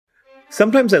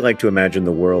Sometimes I like to imagine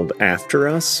the world after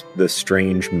us, the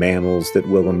strange mammals that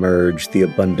will emerge, the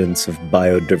abundance of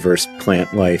biodiverse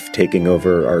plant life taking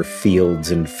over our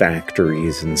fields and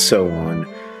factories, and so on.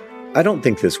 I don't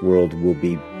think this world will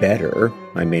be better.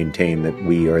 I maintain that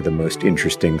we are the most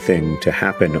interesting thing to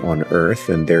happen on Earth,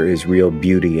 and there is real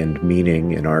beauty and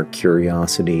meaning in our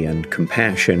curiosity and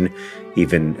compassion,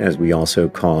 even as we also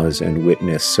cause and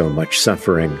witness so much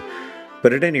suffering.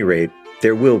 But at any rate,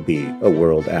 there will be a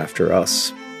world after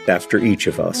us, after each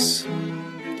of us.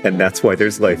 And that's why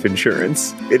there's life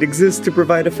insurance. It exists to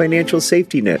provide a financial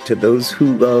safety net to those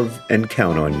who love and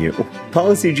count on you.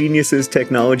 Policy Genius's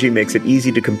technology makes it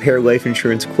easy to compare life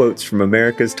insurance quotes from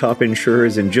America's top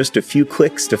insurers in just a few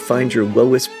clicks to find your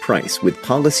lowest price. With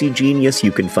Policy Genius,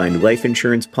 you can find life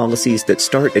insurance policies that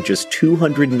start at just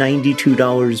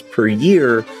 $292 per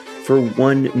year for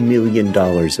 $1 million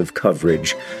of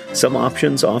coverage. Some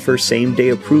options offer same-day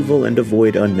approval and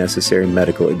avoid unnecessary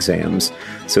medical exams.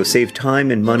 So save time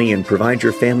and money and provide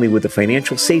your family with a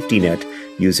financial safety net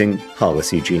using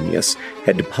Policy Genius.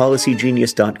 Head to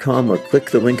policygenius.com or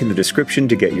click the link in the description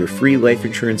to get your free life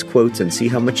insurance quotes and see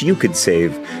how much you could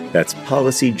save. That's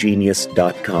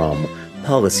policygenius.com.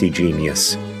 Policy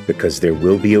Genius, because there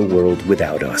will be a world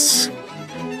without us.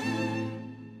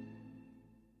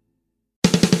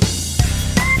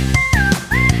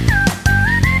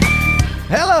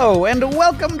 Hello, and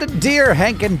welcome to Dear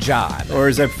Hank and John. Or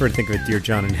as I prefer to think of it, Dear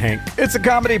John and Hank. It's a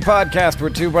comedy podcast where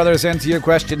two brothers answer your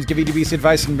questions, give you beast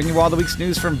advice, and bring you all the week's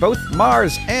news from both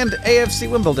Mars and AFC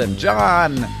Wimbledon.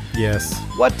 John. Yes.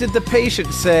 What did the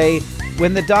patient say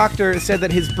when the doctor said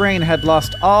that his brain had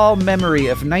lost all memory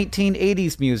of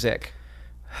 1980s music?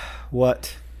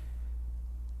 What?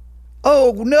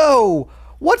 Oh, no!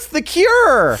 What's the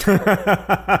cure?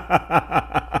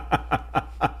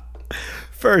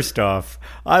 First off,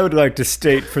 I would like to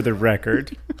state for the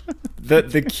record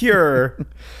that The Cure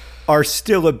are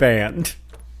still a band.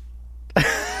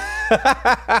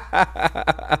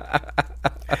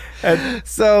 And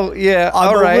so, yeah,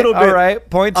 all right,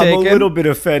 point taken. I'm a little bit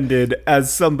offended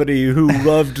as somebody who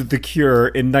loved The Cure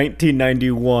in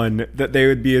 1991 that they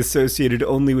would be associated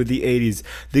only with the 80s.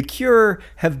 The Cure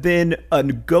have been a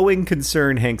going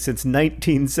concern, Hank, since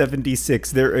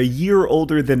 1976. They're a year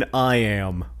older than I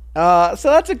am. So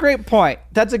that's a great point.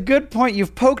 That's a good point.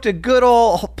 You've poked a good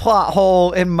old plot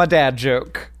hole in my dad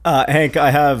joke. Hank,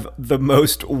 I have the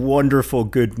most wonderful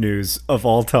good news of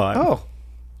all time. Oh,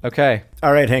 okay.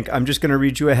 All right, Hank, I'm just going to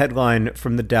read you a headline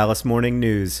from the Dallas Morning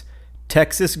News.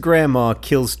 Texas grandma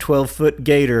kills 12-foot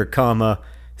gator, comma,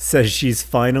 says she's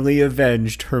finally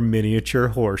avenged her miniature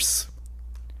horse.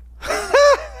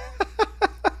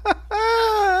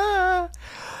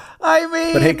 I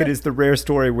mean... But Hank, it is the rare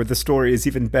story where the story is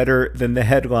even better than the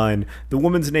headline. The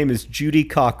woman's name is Judy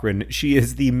Cochran. She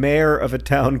is the mayor of a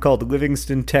town called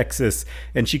Livingston, Texas,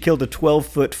 and she killed a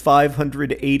 12-foot,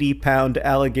 580-pound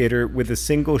alligator with a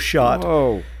single shot.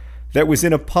 Whoa. That was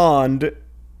in a pond,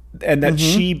 and that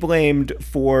she blamed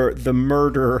for the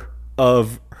murder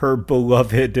of her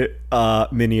beloved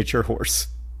miniature horse.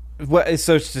 What?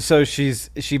 So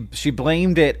she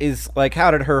blamed it. Is like,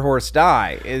 how did her horse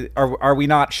die? Are we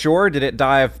not sure? Did it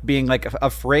die of being like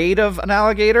afraid of an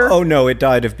alligator? Oh no, it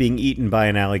died of being eaten by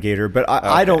an alligator. But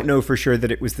I don't know for sure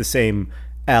that it was the same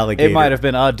alligator. It might have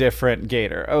been a different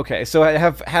gator. Okay, so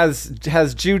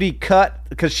has Judy cut,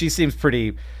 because she seems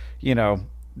pretty,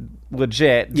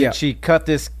 legit. Did she cut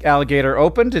this alligator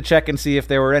open to check and see if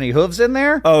there were any hooves in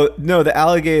there? Oh no, the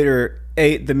alligator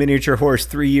ate the miniature horse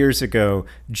 3 years ago.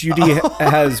 Judy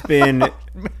has been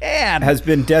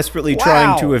desperately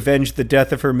trying to avenge the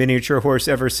death of her miniature horse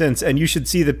ever since, and you should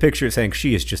see the pictures, Hank.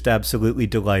 She is just absolutely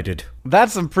delighted.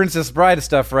 That's some Princess Bride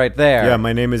stuff right there. Yeah,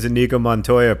 my name is Inigo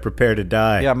Montoya. Prepare to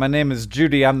die. Yeah, my name is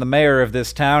Judy. I'm the mayor of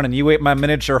this town, and you ate my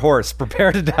miniature horse.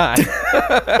 Prepare to die.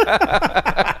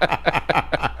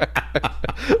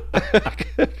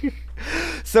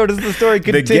 So does the story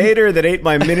continue? The gator that ate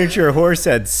my miniature horse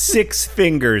had 6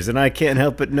 fingers, and I can't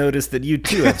help but notice that you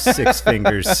too have 6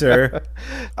 fingers, sir.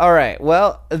 All right.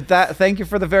 Well, thank you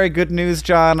for the very good news,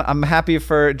 John. I'm happy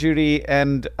for Judy,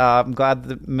 and I'm glad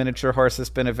the miniature horse has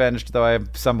been avenged, though I'm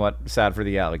somewhat sad for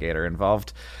the alligator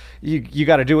involved. You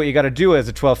got to do what you got to do as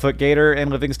a 12-foot gator in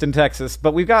Livingston, Texas.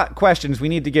 But we've got questions we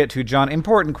need to get to, John.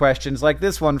 Important questions like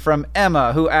this one from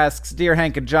Emma, who asks, Dear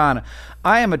Hank and John,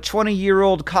 I am a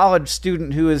 20-year-old college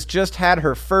student who has just had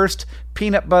her first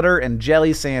peanut butter and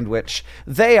jelly sandwich.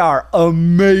 They are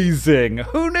amazing.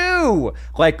 Who knew?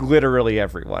 Like literally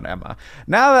everyone, Emma.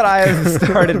 Now that I have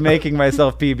started making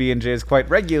myself PB&Js quite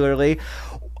regularly,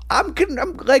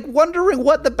 I'm like wondering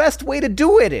what the best way to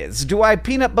do it is. Do I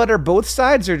peanut butter both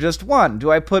sides or just one?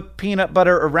 Do I put peanut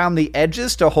butter around the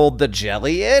edges to hold the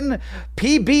jelly in?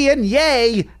 PB and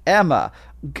yay, Emma.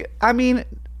 I mean,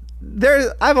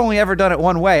 I've only ever done it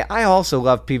one way. I also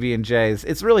love PB&Js.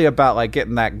 It's really about like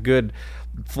getting that good,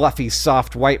 fluffy,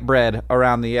 soft white bread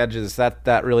around the edges.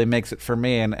 That really makes it for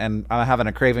me, and I'm having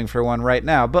a craving for one right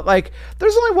now. But like,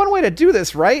 there's only one way to do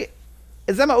this, right?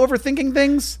 Is Emma overthinking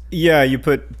things? Yeah, you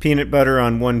put peanut butter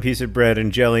on one piece of bread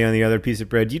and jelly on the other piece of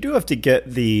bread. You do have to get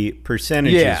the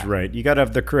percentages right. You got to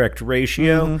have the correct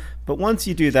ratio. Mm-hmm. But once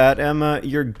you do that, Emma,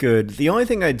 you're good. The only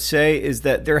thing I'd say is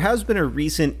that there has been a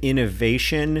recent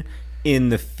innovation in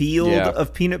the field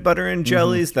of peanut butter and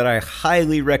jellies that I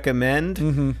highly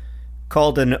recommend,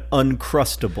 called an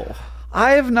Uncrustable.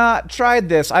 I have not tried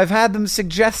this. I've had them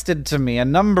suggested to me a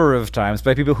number of times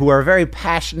by people who are very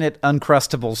passionate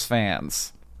Uncrustables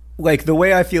fans. Like, the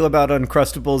way I feel about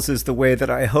Uncrustables is the way that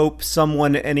I hope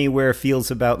someone anywhere feels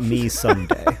about me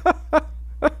someday.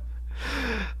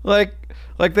 like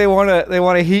they want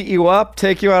to heat you up,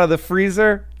 take you out of the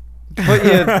freezer, put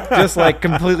you just like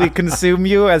completely consume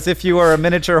you as if you were a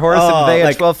miniature horse and they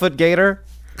a 12-foot gator.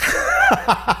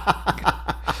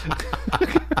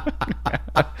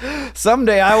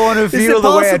 Someday I want to feel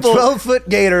the way a 12-foot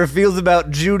gator feels about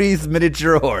Judy's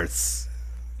miniature horse.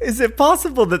 Is it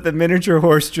possible that the miniature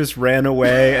horse just ran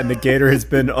away and the gator has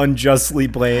been unjustly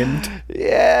blamed?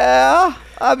 Yeah.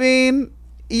 I mean,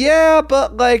 yeah,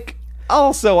 but like,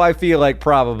 also I feel like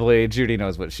probably Judy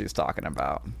knows what she's talking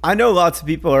about. I know lots of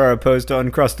people are opposed to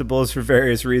Uncrustables for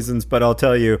various reasons, but I'll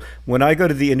tell you, when I go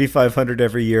to the Indy 500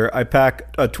 every year, I pack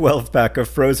a 12-pack of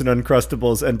frozen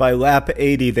Uncrustables, and by lap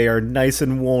 80, they are nice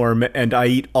and warm, and I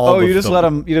eat all of them. Oh, you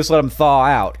just let them thaw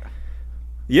out.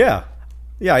 Yeah.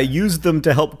 Yeah, I use them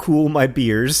to help cool my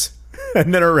beers.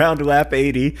 And then around lap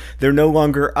 80, they're no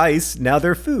longer ice, now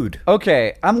they're food.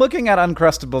 Okay, I'm looking at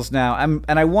Uncrustables now, and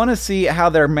I want to see how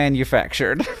they're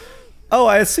manufactured. Oh,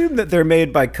 I assume that they're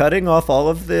made by cutting off all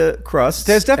of the crusts.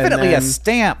 There's definitely a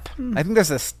stamp. I think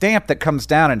there's a stamp that comes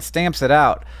down and stamps it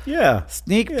out. Yeah.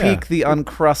 Sneak peek the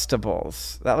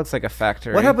Uncrustables. That looks like a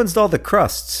factory. What happens to all the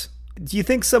crusts? Do you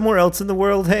think somewhere else in the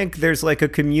world, Hank, there's like a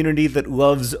community that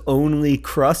loves only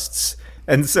crusts?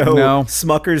 And so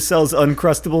Smucker's sells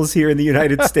Uncrustables here in the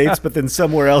United States, but then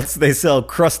somewhere else they sell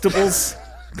Crustables?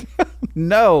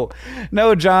 No,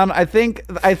 John. I think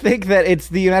that it's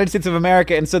the United States of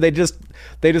America, and so they just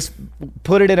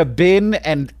put it in a bin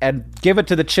and give it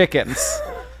to the chickens.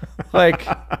 Like,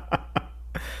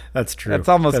 that's true. That's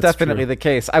almost definitely the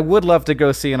case. I would love to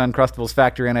go see an Uncrustables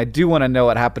factory, and I do want to know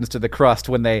what happens to the crust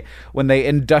when they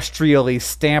industrially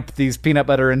stamp these peanut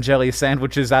butter and jelly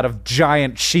sandwiches out of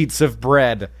giant sheets of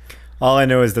bread. All I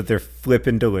know is that they're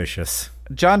flippin' delicious.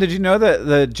 John, did you know that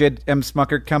the J.M.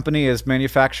 Smucker Company is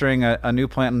manufacturing a new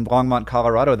plant in Longmont,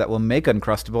 Colorado that will make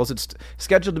Uncrustables? It's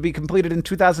scheduled to be completed in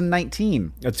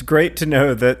 2019. It's great to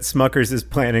know that Smucker's is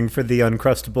planning for the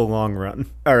Uncrustable long run.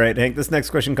 All right, Hank, this next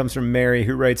question comes from Mary,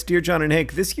 who writes, Dear John and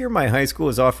Hank, this year my high school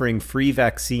is offering free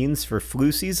vaccines for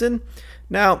flu season.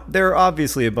 Now, there are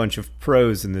obviously a bunch of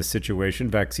pros in this situation.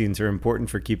 Vaccines are important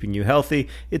for keeping you healthy.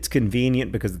 It's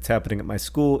convenient because it's happening at my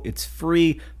school. It's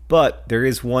free. But there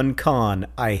is one con.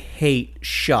 I hate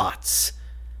shots.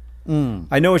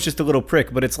 I know it's just a little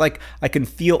prick, but it's like I can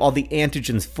feel all the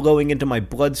antigens flowing into my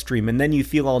bloodstream, and then you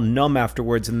feel all numb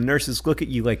afterwards, and the nurses look at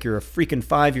you like you're a freaking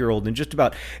 5-year-old, and just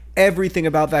about everything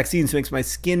about vaccines makes my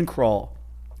skin crawl.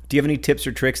 Do you have any tips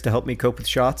or tricks to help me cope with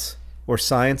shots? Or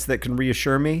science that can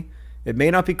reassure me? It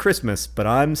may not be Christmas, but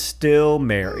I'm still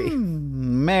Mary.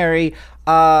 Mary,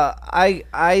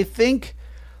 I think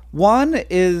one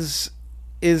is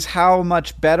how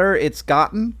much better it's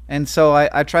gotten. And so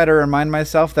I try to remind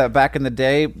myself that back in the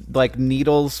day, like,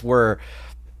 needles were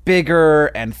bigger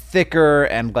and thicker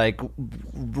and like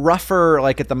rougher,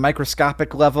 like at the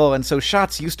microscopic level, and so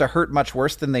shots used to hurt much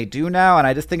worse than they do now. And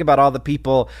I just think about all the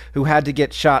people who had to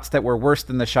get shots that were worse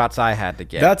than the shots I had to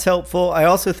get. That's helpful. I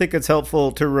also think it's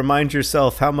helpful to remind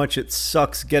yourself how much it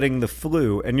sucks getting the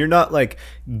flu, and you're not like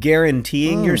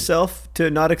guaranteeing yourself to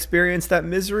not experience that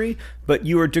misery, but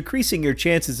you are decreasing your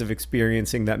chances of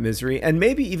experiencing that misery. And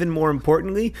maybe even more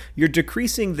importantly, you're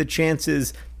decreasing the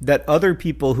chances that other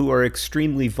people who are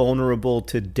extremely vulnerable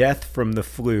to death from the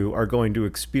flu are going to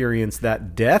experience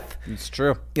that death. It's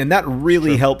true. And that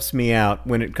really helps me out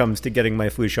when it comes to getting my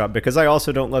flu shot, because I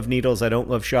also don't love needles, I don't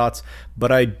love shots,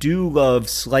 but I do love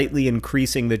slightly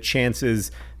increasing the chances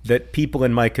that people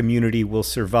in my community will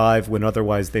survive when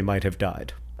otherwise they might have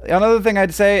died. Another thing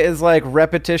I'd say is like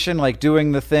repetition, like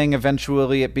doing the thing,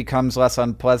 eventually it becomes less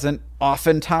unpleasant.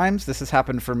 Oftentimes, this has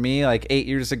happened for me, like 8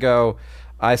 years ago,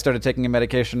 I started taking a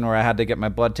medication where I had to get my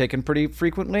blood taken pretty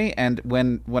frequently, and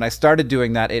when I started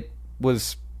doing that,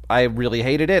 I really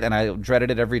hated it, and I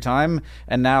dreaded it every time.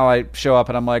 And now I show up,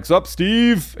 and I'm like, "Sup,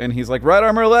 Steve?" And he's like, "Right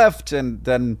arm or left?" And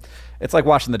then it's like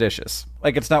washing the dishes.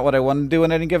 Like, it's not what I want to do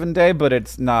on any given day, but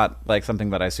it's not like something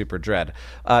that I super dread.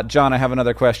 John, I have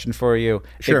another question for you.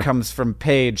 Sure. It comes from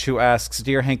Paige, who asks,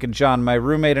 "Dear Hank and John, my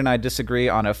roommate and I disagree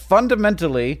on a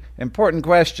fundamentally important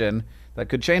question that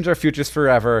could change our futures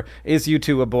forever. Is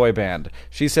U2 a boy band?"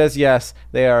 She says yes,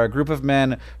 they are a group of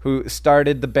men who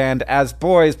started the band as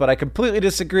boys, but I completely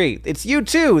disagree. It's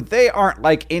U2. They aren't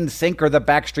like NSYNC or the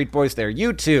Backstreet Boys. They're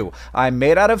U2. I'm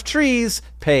made out of trees.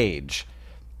 Paige.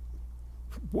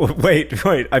 Wait.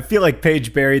 I feel like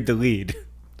Paige buried the lead.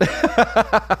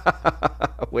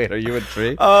 Wait, are you a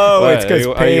tree? Oh, What, it's because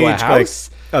are Paige, you a like house?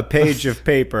 a page of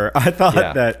paper. I thought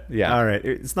that. Yeah. All right.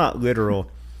 It's not literal.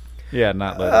 Yeah,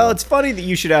 not literal. Well, it's funny that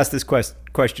you should ask this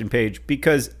question, Paige,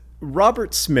 because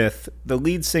Robert Smith, the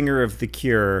lead singer of The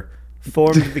Cure,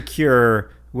 formed The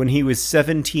Cure when he was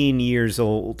 17 years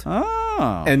old.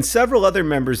 Oh. And several other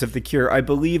members of The Cure, I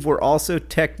believe, were also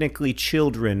technically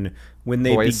children when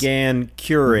they Boys. began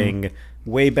curing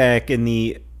way back in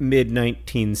the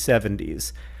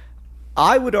mid-1970s.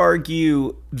 I would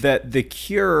argue that The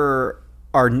Cure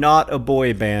are not a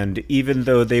boy band, even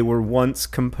though they were once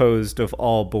composed of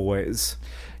all boys.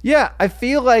 Yeah, I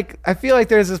feel like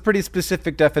there's this pretty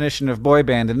specific definition of boy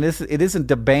band, and it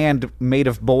isn't a band made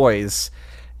of boys.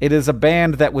 It is a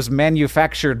band that was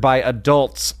manufactured by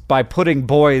adults by putting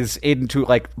boys into,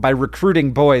 like, by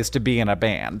recruiting boys to be in a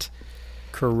band.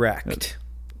 Correct.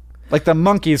 Like the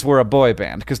Monkees were a boy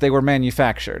band because they were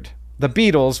manufactured. The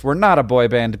Beatles were not a boy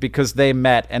band because they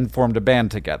met and formed a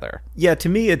band together. Yeah, to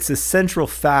me, it's a central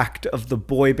fact of the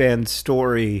boy band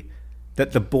story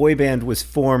that the boy band was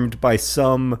formed by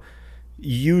some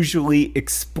usually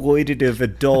exploitative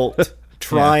adult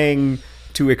trying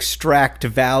to extract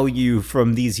value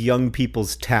from these young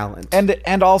people's talent.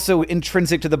 And also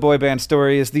intrinsic to the boy band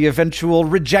story is the eventual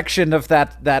rejection of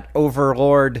that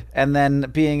overlord, and then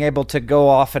being able to go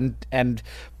off and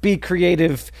be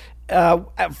creative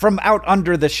from out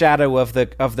under the shadow of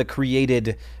the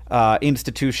created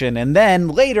institution, and then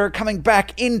later coming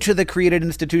back into the created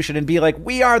institution and be like,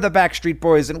 we are the Backstreet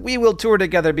Boys and we will tour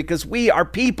together because we are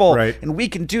people, right, and we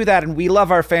can do that, and we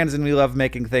love our fans and we love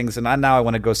making things, and now I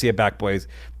want to go see a Back Boys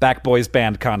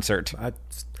band concert.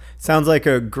 Sounds like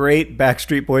a great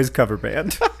Backstreet Boys cover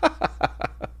band.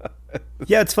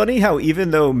 Yeah, it's funny how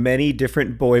even though many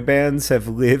different boy bands have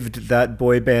lived that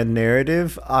boy band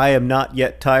narrative, I am not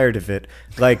yet tired of it.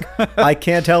 Like, I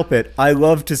can't help it. I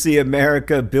love to see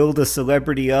America build a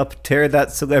celebrity up, tear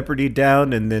that celebrity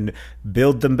down, and then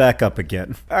build them back up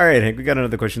again. All right, Hank, we got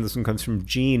another question. This one comes from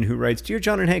Gene, who writes, "Dear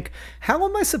John and Hank, how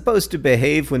am I supposed to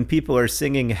behave when people are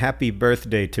singing happy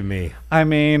birthday to me?" I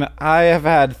mean, I have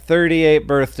had 38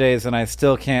 birthdays and I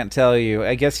still can't tell you.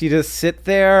 I guess you just sit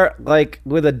there, like,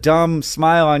 with a dumb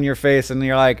smile on your face, and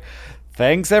you're like,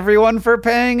 "Thanks everyone for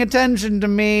paying attention to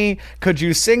me. Could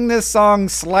you sing this song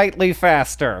slightly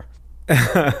faster?"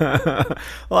 Well,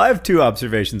 I have two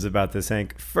observations about this,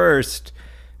 Hank. First,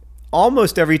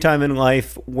 almost every time in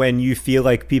life when you feel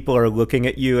like people are looking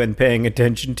at you and paying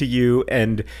attention to you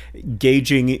and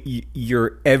gauging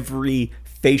your every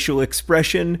facial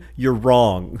expression, you're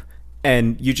wrong.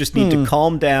 And you just need to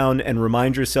calm down and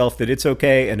remind yourself that it's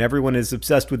okay and everyone is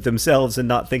obsessed with themselves and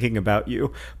not thinking about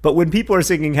you. But when people are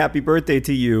singing happy birthday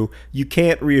to you, you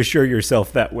can't reassure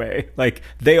yourself that way. Like,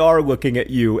 they are looking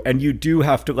at you, and you do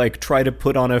have to, like, try to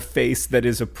put on a face that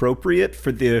is appropriate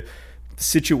for the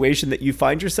situation that you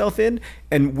find yourself in.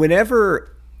 And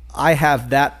whenever I have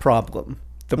that problem,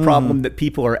 the problem that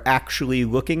people are actually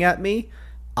looking at me,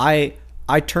 I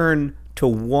turn to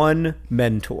one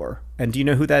mentor. And do you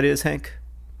know who that is, Hank?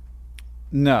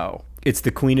 No. It's the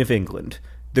Queen of England.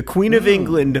 The Queen of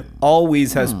England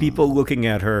always has people looking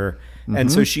at her,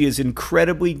 and so she is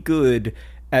incredibly good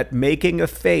at making a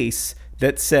face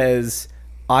that says,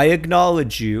 "I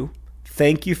acknowledge you,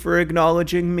 thank you for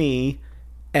acknowledging me,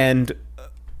 and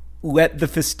let the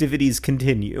festivities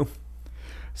continue."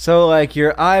 So, like,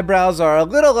 your eyebrows are a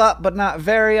little up, but not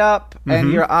very up,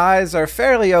 and your eyes are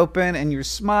fairly open, and your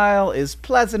smile is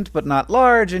pleasant, but not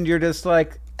large, and you're just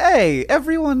like, "Hey,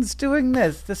 everyone's doing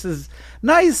this. This is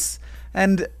nice,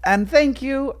 and thank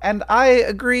you, and I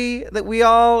agree that we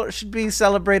all should be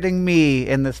celebrating me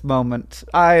in this moment.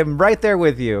 I am right there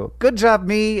with you. Good job,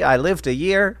 me. I lived a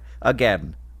year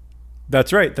again."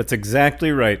 That's right. That's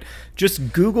exactly right.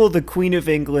 Just Google the Queen of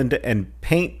England and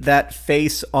paint that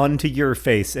face onto your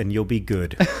face, and you'll be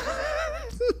good.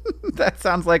 That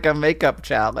sounds like a makeup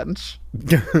challenge.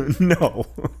 No.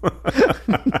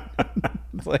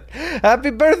 It's like, happy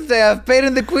birthday, I've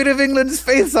painted the Queen of England's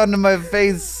face onto my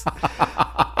face.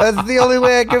 That's the only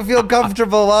way I can feel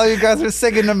comfortable while you guys are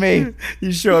singing to me.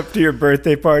 You show up to your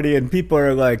birthday party and people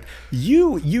are like,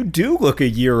 you do look a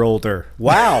year older.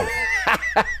 Wow.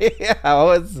 Yeah,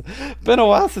 well, it's been a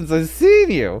while since I've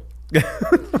seen you.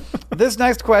 This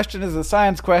next question is a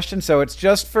science question, so it's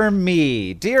just for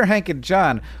me. Dear Hank and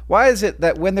John, why is it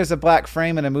that when there's a black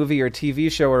frame in a movie or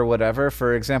TV show or whatever,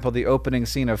 for example, the opening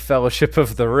scene of Fellowship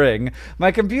of the Ring,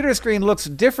 my computer screen looks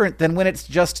different than when it's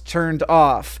just turned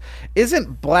off?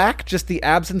 Isn't black just the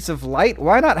absence of light?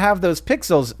 Why not have those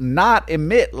pixels not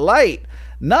emit light?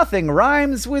 Nothing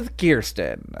rhymes with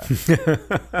Kirsten.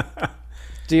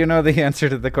 Do you know the answer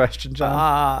to the question,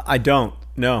 John? I don't.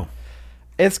 No.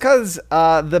 It's because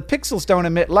the pixels don't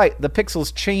emit light. The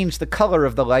pixels change the color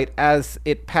of the light as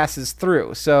it passes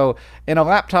through. So in a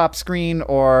laptop screen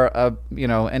or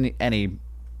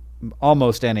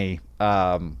almost any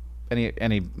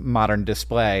modern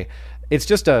display, it's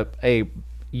just a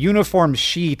uniform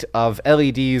sheet of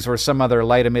LEDs or some other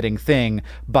light emitting thing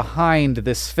behind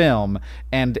this film,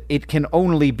 and it can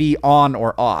only be on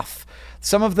or off.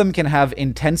 Some of them can have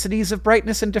intensities of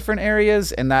brightness in different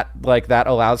areas, and that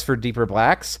allows for deeper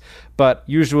blacks. But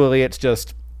usually it's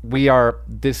just,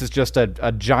 this is just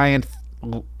a giant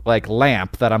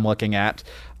lamp that I'm looking at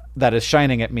that is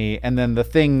shining at me, and then the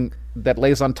thing that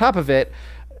lays on top of it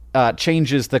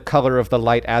changes the color of the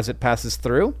light as it passes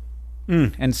through.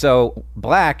 And so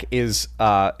black is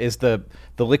the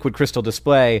liquid crystal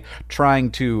display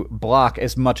trying to block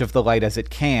as much of the light as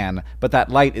it can, but that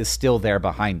light is still there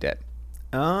behind it.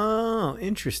 Oh,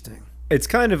 interesting. It's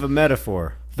kind of a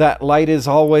metaphor. That light is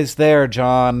always there,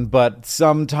 John, but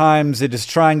sometimes it is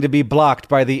trying to be blocked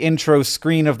by the intro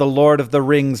screen of the Lord of the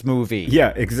Rings movie.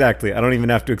 Yeah, exactly. I don't even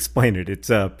have to explain it. It's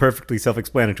perfectly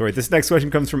self-explanatory. This next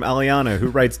question comes from Aliana, who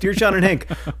writes, Dear John and Hank,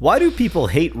 why do people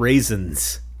hate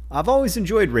raisins? I've always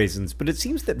enjoyed raisins, but it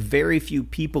seems that very few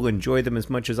people enjoy them as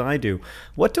much as I do.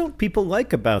 What don't people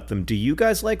like about them? Do you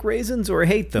guys like raisins or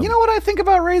hate them? You know what I think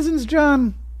about raisins,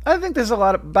 John? I think there's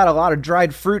about a lot of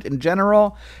dried fruit in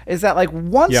general, is that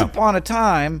once upon a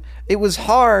time, it was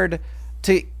hard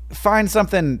to find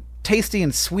something tasty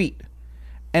and sweet.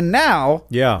 And now,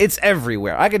 it's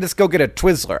everywhere. I could just go get a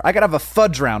Twizzler. I could have a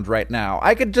fudge round right now.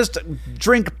 I could just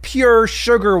drink pure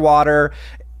sugar water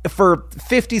for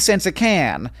 50 cents a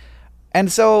can.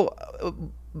 And so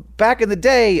back in the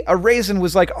day, a raisin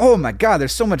was like, oh my God,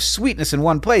 there's so much sweetness in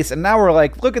one place. And now we're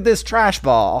like, look at this trash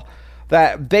ball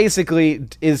that basically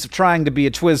is trying to be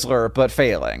a Twizzler but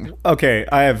failing. Okay,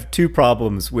 I have two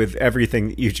problems with everything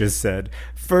that you just said.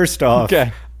 First off,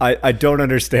 I don't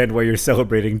understand why you're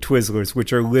celebrating Twizzlers,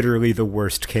 which are literally the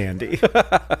worst candy.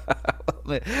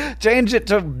 Change it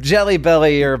to Jelly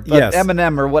Belly or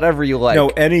M&M or whatever you like. No,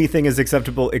 anything is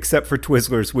acceptable except for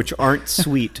Twizzlers, which aren't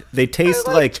sweet. They taste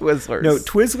like Twizzlers. No,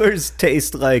 Twizzlers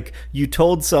taste like you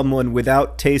told someone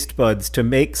without taste buds to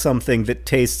make something that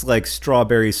tastes like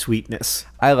strawberry sweetness.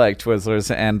 I like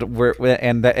Twizzlers,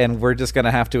 and we're just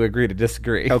gonna have to agree to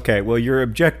disagree. Okay, well, you're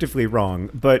objectively wrong,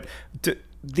 but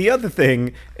the other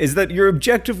thing is that you're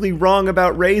objectively wrong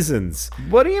about raisins.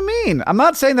 What do you mean? I'm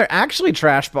not saying they're actually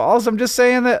trash balls. I'm just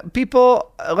saying that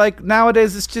people,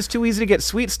 nowadays, it's just too easy to get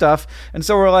sweet stuff. And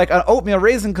so we're like, an oatmeal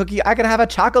raisin cookie, I could have a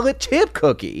chocolate chip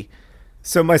cookie.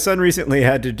 So my son recently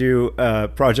had to do a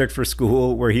project for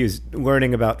school where he was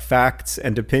learning about facts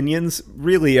and opinions.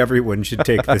 Really, everyone should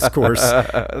take this course.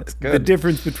 That's good. The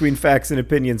difference between facts and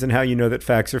opinions and how you know that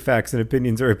facts are facts and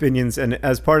opinions are opinions. And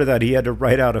as part of that, he had to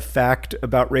write out a fact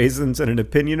about raisins and an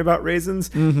opinion about raisins.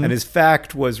 Mm-hmm. And his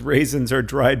fact was raisins are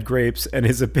dried grapes, and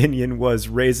his opinion was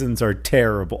raisins are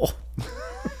terrible.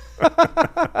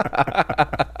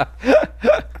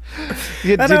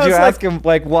 Did you ask him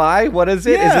why? What is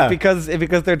it? Yeah. Is it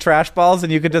because they're trash balls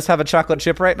and you could just have a chocolate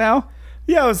chip right now?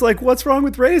 Yeah, I was like, what's wrong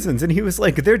with raisins? And he was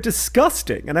like, they're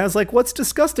disgusting. And I was like, what's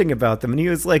disgusting about them? And he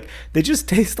was like, they just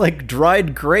taste like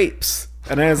dried grapes.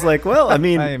 And I was like, well, I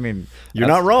mean you're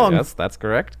not wrong. Yes, that's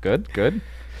correct. Good.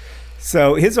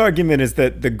 So his argument is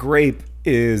that the grape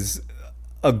is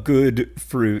a good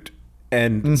fruit.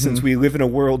 And since we live in a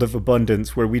world of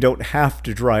abundance where we don't have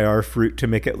to dry our fruit to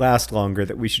make it last longer,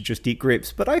 that we should just eat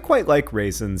grapes. But I quite like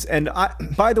raisins. And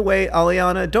by the way,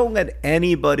 Aliana, don't let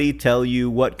anybody tell you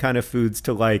what kind of foods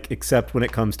to like except when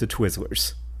it comes to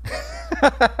Twizzlers.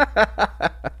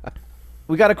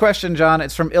 We got a question, John.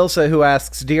 It's from Ilsa, who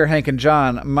asks, Dear Hank and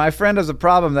John, my friend has a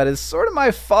problem that is sort of my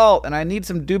fault, and I need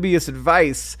some dubious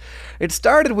advice. It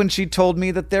started when she told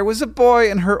me that there was a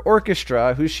boy in her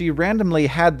orchestra who she randomly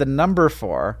had the number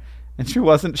for, and she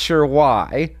wasn't sure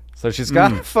why. So she's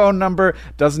got a phone number,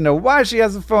 doesn't know why she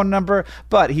has a phone number,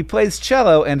 but he plays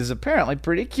cello and is apparently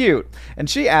pretty cute. And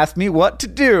she asked me what to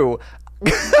do.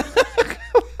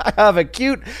 I have a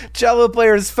cute cello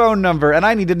player's phone number, and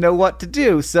I need to know what to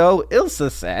do. So Ilsa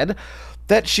said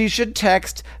that she should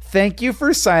text, "Thank you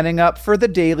for signing up for the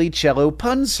daily cello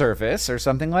pun service," or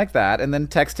something like that, and then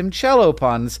text him cello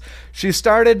puns. She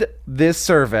started this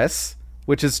service,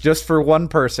 which is just for one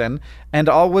person, and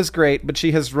all was great, but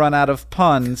she has run out of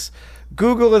puns.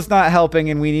 Google is not helping,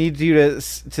 and we need you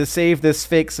to save this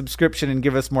fake subscription and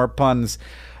give us more puns.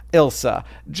 Ilsa.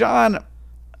 John,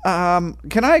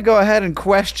 can I go ahead and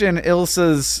question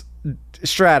Ilsa's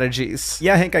strategies?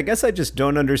 Yeah, Hank, I guess I just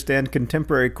don't understand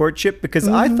contemporary courtship, because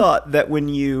I thought that when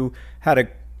you had a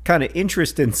kind of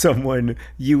interest in someone,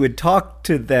 you would talk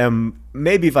to them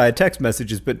maybe via text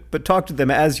messages, but talk to them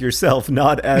as yourself,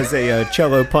 not as a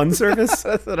cello pun service.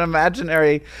 As an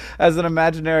imaginary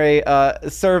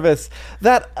service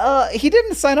that he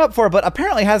didn't sign up for, but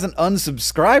apparently hasn't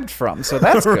unsubscribed from. So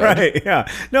that's good. Right? Yeah.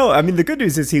 No, I mean, the good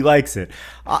news is he likes it.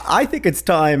 I think it's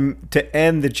time to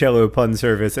end the cello pun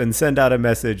service and send out a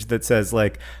message that says,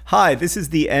 like, "Hi, this is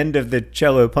the end of the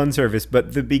cello pun service,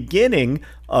 but the beginning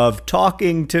of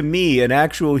talking to me, an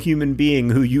actual human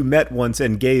being who you met once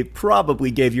and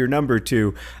probably gave your number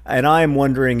to, and I'm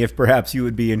wondering if perhaps you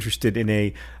would be interested in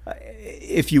a,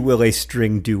 if you will, a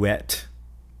string duet."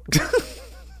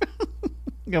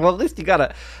 Well, at least you got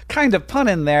a kind of pun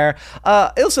in there.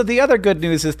 Ilsa, the other good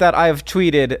news is that I've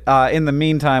tweeted in the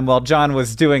meantime, while John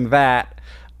was doing that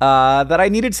I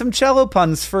needed some cello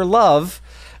puns for love,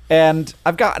 and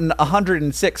I've gotten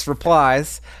 106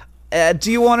 replies.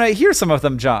 Do you want to hear some of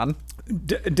them, John?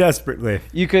 Desperately.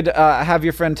 You could have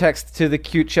your friend text to the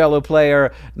cute cello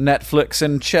player, "Netflix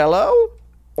and cello,"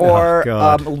 or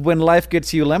 "When life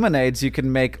gets you lemonades, you can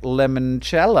make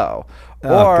limoncello."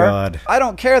 Or, God. "I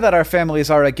don't care that our families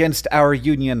are against our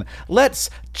union. Let's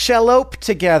cellope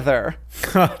together."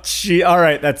 Gee, all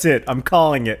right, that's it. I'm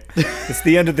calling it. It's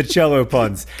the end of the cello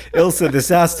puns. Ilsa, this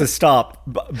has to stop,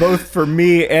 both for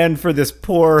me and for this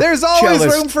poor There's always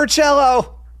cellist. room for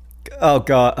cello. Oh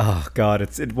God!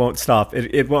 It won't stop.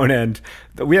 It won't end.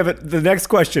 We have the next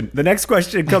question. The next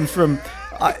question comes from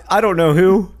I don't know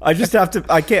who. I just have to.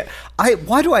 I can't.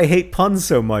 Why do I hate puns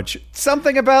so much?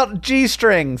 Something about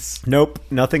G-strings. Nope,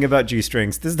 nothing about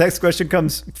G-strings. This next question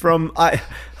comes from I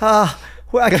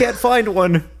can't find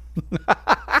one.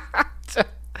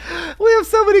 We have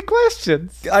so many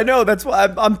questions. I know. That's why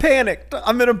I'm panicked.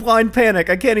 I'm in a blind panic.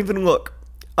 I can't even look.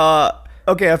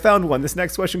 Okay, I found one. This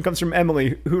next question comes from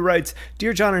Emily, who writes,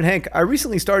 "Dear John and Hank, I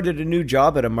recently started a new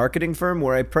job at a marketing firm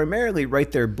where I primarily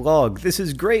write their blog. This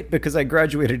is great because I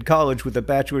graduated college with a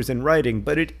bachelor's in writing,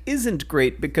 but it isn't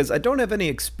great because I don't have any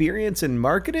experience in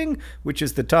marketing, which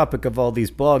is the topic of all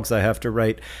these blogs I have to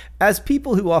write. As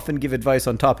people who often give advice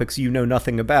on topics you know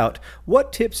nothing about,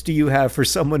 what tips do you have for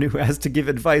someone who has to give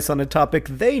advice on a topic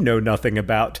they know nothing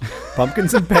about?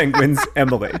 Pumpkins and Penguins,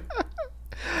 Emily."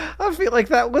 I feel like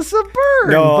that was a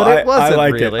burn, No, but it wasn't I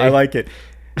like really. it. I like it.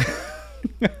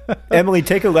 Emily,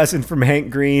 take a lesson from Hank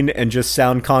Green and just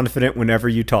sound confident whenever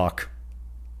you talk.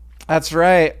 That's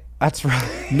right. That's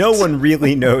right. No one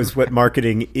really knows what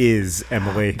marketing is,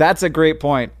 Emily. That's a great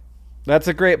point. That's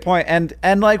a great point.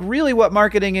 And like really what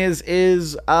marketing is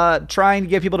trying to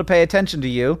get people to pay attention to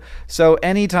you. So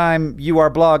anytime you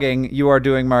are blogging, you are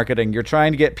doing marketing. You're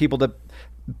trying to get people to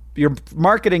your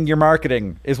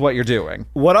marketing is what you're doing.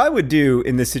 What I would do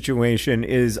in this situation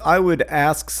is I would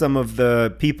ask some of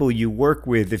the people you work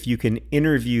with if you can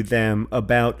interview them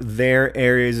about their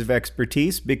areas of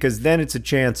expertise, because then it's a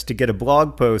chance to get a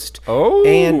blog post. Oh.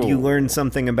 And you learn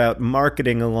something about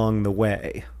marketing along the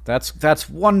way. That's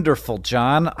wonderful,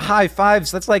 John. High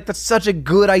fives. That's such a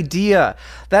good idea.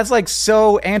 That's like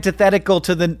so antithetical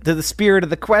to the spirit of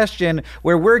the question,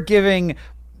 where we're giving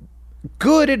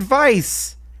good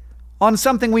advice on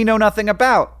something we know nothing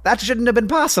about. That shouldn't have been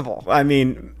possible. I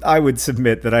mean, I would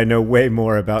submit that I know way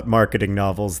more about marketing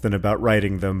novels than about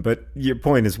writing them, but your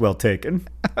point is well taken.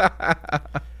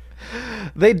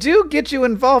 They do get you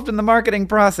involved in the marketing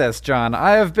process, John.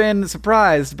 I have been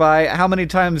surprised by how many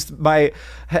times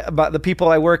the people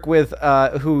I work with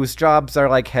whose jobs are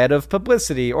like head of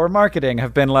publicity or marketing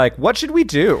have been like, "What should we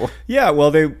do?" Yeah,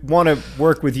 well, they want to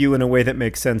work with you in a way that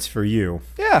makes sense for you.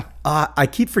 Yeah. I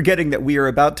keep forgetting that we are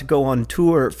about to go on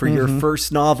tour for your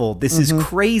first novel. This is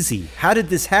crazy. How did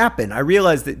this happen? I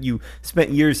realize that you spent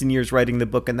years and years writing the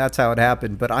book, and that's how it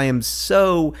happened, but I am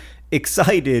so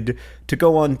excited to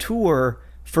go on tour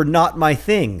for Not My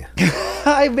Thing.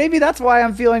 maybe that's why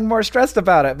I'm feeling more stressed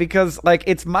about it, because like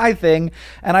it's my thing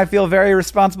and I feel very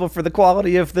responsible for the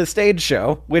quality of the stage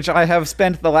show, which I have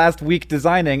spent the last week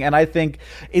designing and I think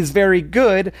is very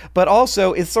good, but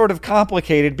also is sort of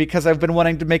complicated because I've been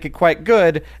wanting to make it quite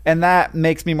good, and that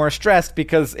makes me more stressed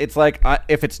because it's like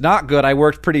if it's not good, I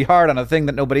worked pretty hard on a thing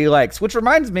that nobody likes. Which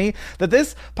reminds me that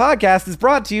this podcast is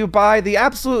brought to you by the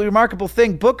Absolutely Remarkable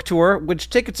Thing book tour, which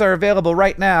tickets are available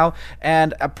right now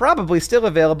and probably still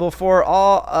available for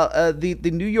all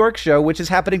the New York show, which is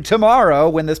happening tomorrow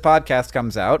when this podcast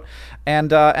comes out,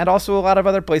 and also a lot of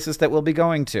other places that we'll be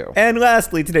going to. And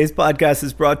lastly, today's podcast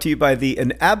is brought to you by the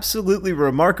An Absolutely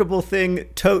Remarkable Thing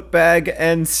tote bag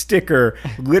and sticker,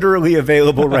 literally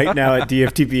available right now at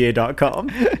dftba.com.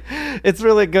 It's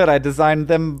really good. I designed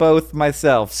them both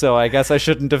myself, so I guess I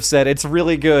shouldn't have said it's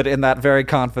really good in that very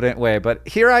confident way, but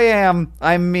here I am.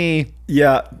 I'm me.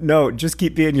 Yeah, no, just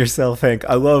keep being yourself, Hank.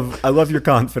 I love your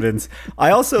confidence.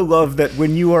 I also love that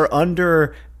when you are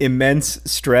under immense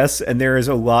stress and there is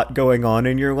a lot going on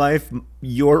in your life,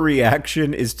 your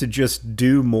reaction is to just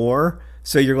do more.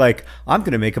 So you're like, I'm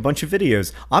going to make a bunch of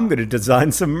videos. I'm going to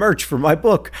design some merch for my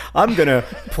book. I'm going to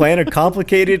plan a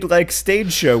complicated like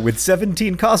stage show with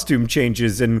 17 costume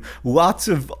changes and lots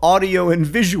of audio and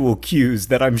visual cues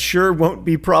that I'm sure won't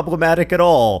be problematic at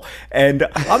all. And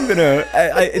I'm going to,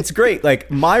 it's great.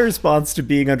 Like my response to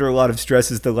being under a lot of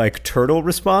stress is the like turtle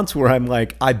response where I'm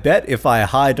like, I bet if I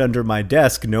hide under my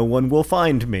desk, no one will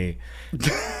find me.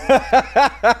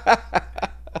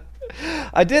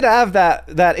 I did have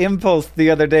that impulse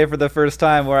the other day for the first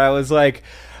time where I was like,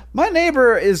 my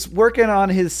neighbor is working on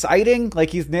his siding, like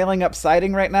he's nailing up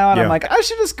siding right now, and I'm like, I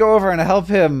should just go over and help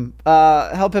him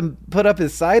put up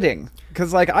his siding,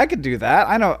 because like I could do that.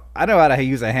 I know how to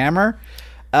use a hammer.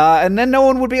 And then no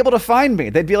one would be able to find me.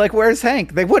 They'd be like, where's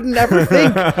Hank? They wouldn't ever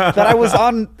think that I was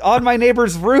on my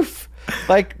neighbor's roof,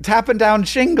 like tapping down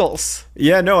shingles.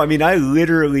 Yeah, no, I mean, I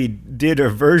literally did a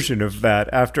version of that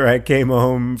after I came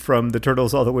home from the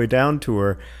Turtles All the Way Down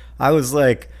tour. I was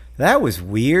like, that was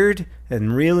weird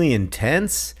and really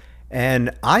intense.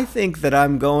 And I think that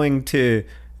I'm going to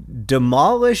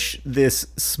demolish this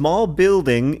small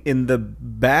building in the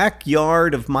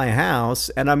backyard of my house,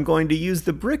 and I'm going to use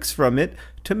the bricks from it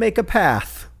to make a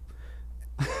path.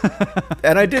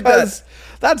 And I did that.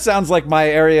 That sounds like my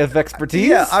area of expertise.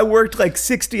 Yeah, I worked like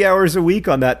 60 hours a week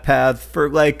on that path for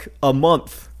like a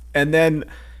month. And then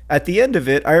at the end of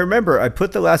it, I remember I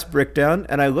put the last brick down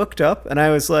and I looked up and I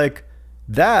was like,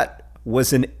 that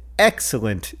was an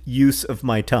excellent use of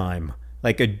my time.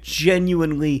 Like a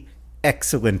genuinely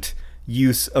excellent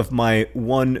use of my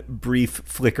one brief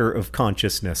flicker of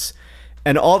consciousness.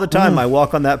 And all the time I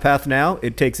walk on that path now,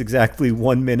 it takes exactly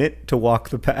 1 minute to walk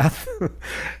the path.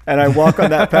 And I walk on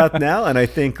that path now and I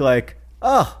think like,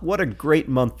 oh, what a great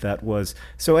month that was.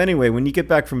 So anyway, when you get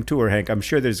back from tour, Hank, I'm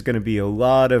sure there's going to be a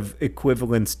lot of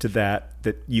equivalents to that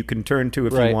you can turn to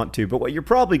if you want to. But what you're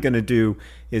probably going to do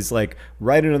is like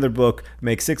write another book,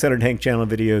 make 600 Hank Channel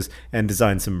videos, and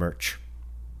design some merch.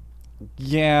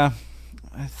 Yeah,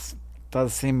 it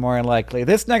does seem more likely.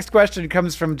 This next question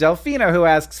comes from Delphina, who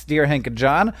asks, Dear Hank and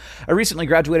John, I recently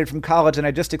graduated from college and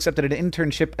I just accepted an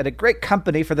internship at a great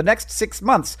company for the next 6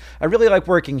 months. I really like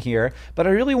working here, but I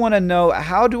really want to know,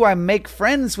 how do I make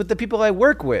friends with the people I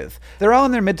work with? They're all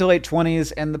in their mid to late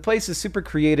 20s and the place is super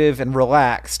creative and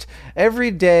relaxed.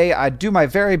 Every day I do my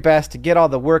very best to get all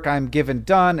the work I'm given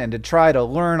done and to try to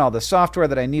learn all the software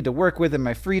that I need to work with in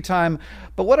my free time.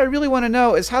 But what I really want to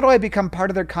know is, how do I become part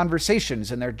of their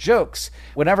conversations and their jokes?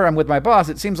 Whenever I'm with my boss,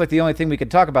 it seems like the only thing we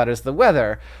could talk about is the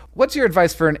weather. What's your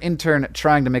advice for an intern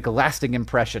trying to make a lasting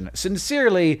impression?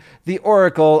 Sincerely, the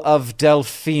Oracle of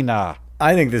Delphina.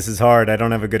 I think this is hard. I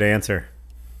don't have a good answer.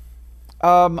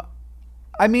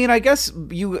 I mean, I guess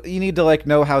you need to like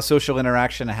know how social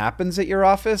interaction happens at your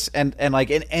office, and like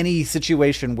in any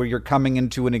situation where you're coming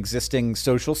into an existing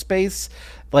social space,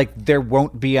 like there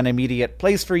won't be an immediate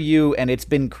place for you and it's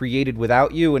been created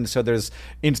without you. And so there's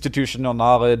institutional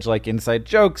knowledge, like inside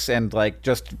jokes and like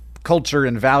just culture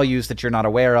and values that you're not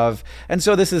aware of. And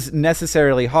so this is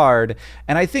necessarily hard.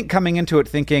 And I think coming into it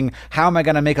thinking, how am I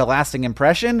going to make a lasting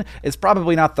impression, is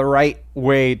probably not the right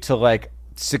way to like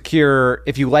secure,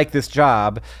 if you like this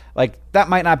job, like that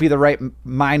might not be the right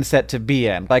mindset to be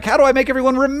in. Like, how do I make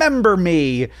everyone remember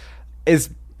me? Is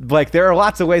like, there are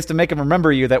lots of ways to make them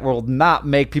remember you that will not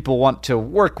make people want to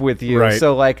work with you. Right.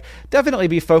 So like, definitely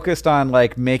be focused on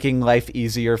like making life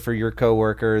easier for your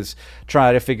coworkers.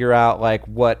 Try to figure out like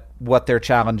what their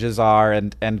challenges are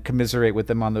and commiserate with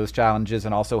them on those challenges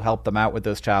and also help them out with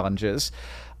those challenges.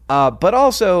 But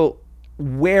also,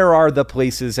 where are the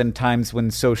places and times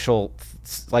when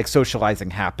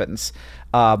socializing happens?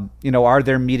 Are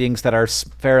there meetings that are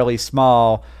fairly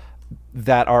small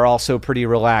that are also pretty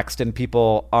relaxed and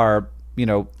people are,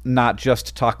 not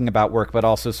just talking about work, but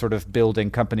also sort of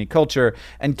building company culture?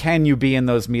 And can you be in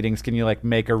those meetings? Can you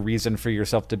make a reason for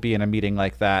yourself to be in a meeting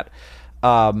like that?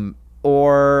 And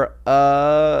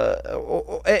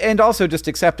also just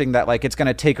accepting that it's going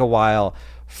to take a while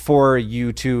for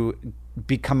you to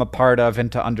become a part of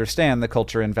and to understand the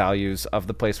culture and values of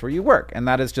the place where you work. And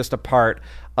that is just a part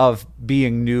of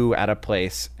being new at a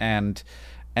place. And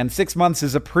 6 months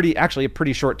is a pretty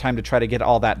short time to try to get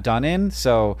all that done in.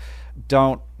 So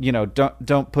don't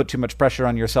put too much pressure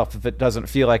on yourself if it doesn't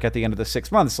feel like at the end of the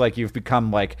 6 months like you've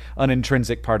become an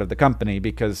intrinsic part of the company,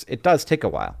 because it does take a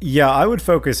while. Yeah, I would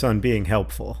focus on being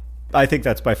helpful. I think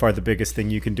that's by far the biggest thing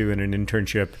you can do in an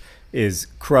internship is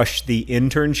crush the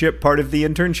internship part of the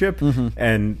internship. Mm-hmm.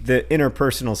 And the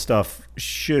interpersonal stuff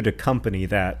should accompany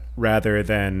that rather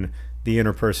than the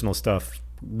interpersonal stuff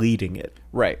leading it.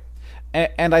 Right.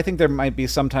 And I think there might be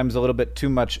sometimes a little bit too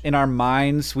much in our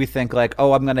minds. We think I'm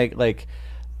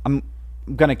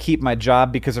going to keep my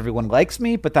job because everyone likes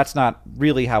me, but that's not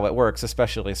really how it works,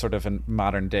 especially sort of in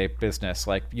modern day business.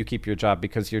 You keep your job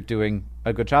because you're doing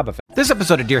a good job of it. This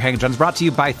episode of Dear Hank and John is brought to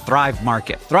you by Thrive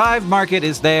Market. Thrive Market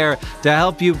is there to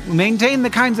help you maintain the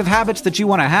kinds of habits that you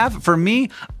want to have. For me,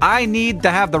 I need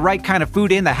to have the right kind of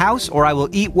food in the house or I will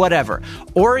eat whatever.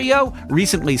 Oreo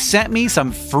recently sent me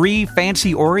some free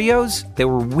fancy Oreos. They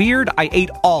were weird. I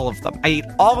ate all of them. I ate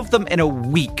all of them in a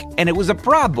week, and it was a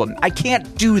problem. I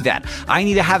can't do that. I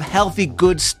need to have healthy,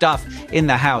 good stuff in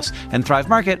the house, and Thrive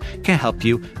Market can help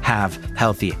you have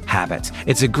healthy habits.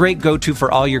 It's a great go-to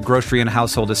for all your grocery and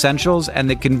household essentials, and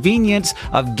the convenience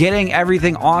of getting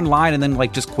everything online and then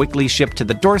just quickly shipped to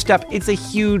the doorstep. It's a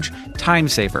huge time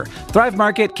saver. Thrive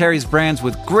Market carries brands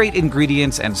with great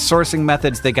ingredients and sourcing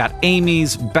methods. They got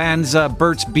Amy's, Banza,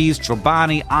 Burt's Bees,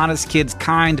 Chobani, Honest Kids,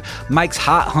 Kind, Mike's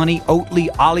Hot Honey, Oatly,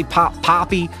 Olipop,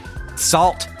 Poppy,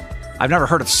 Salt. I've never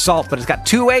heard of Salt, but it's got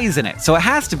 2 A's in it, so it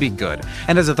has to be good.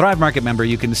 And as a Thrive Market member,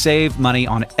 you can save money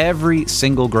on every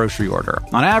single grocery order.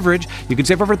 On average, you can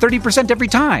save over 30% every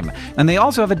time. And they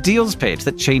also have a deals page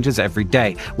that changes every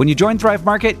day. When you join Thrive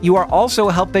Market, you are also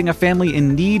helping a family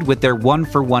in need with their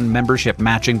 1-for-1 membership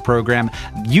matching program.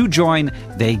 You join,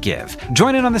 they give.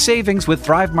 Join in on the savings with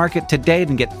Thrive Market today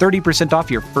and get 30% off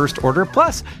your first order,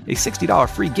 plus a $60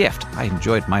 free gift. I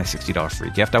enjoyed my $60 free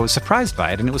gift. I was surprised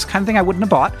by it, and it was the kind of thing I wouldn't have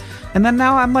bought. And then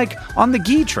now I'm on the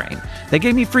ghee train. They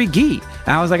gave me free ghee.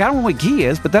 And I was I don't know what ghee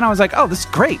is, but then I was oh, this is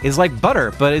great. It's like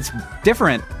butter, but it's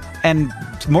different and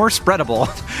more spreadable.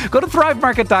 Go to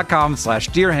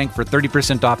thrivemarket.com/DearHank for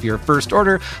 30% off your first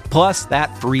order, plus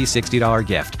that free $60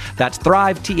 gift. That's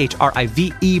Thrive,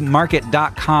 THRIVE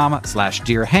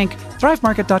market.com/DearHank,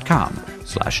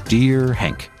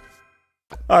 thrivemarket.com/DearHank.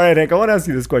 All right, Hank, I want to ask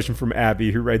you this question from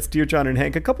Abby, who writes, Dear John and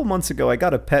Hank, a couple months ago I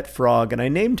got a pet frog and I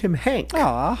named him Hank.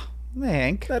 Aw,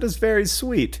 Hank. That is very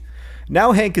sweet.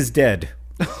 Now Hank is dead.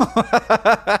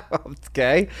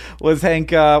 Okay. Was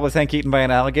Hank eaten by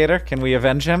an alligator? Can we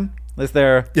avenge him? Is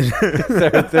there a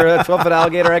 12-foot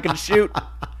alligator I can shoot?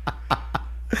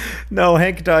 No,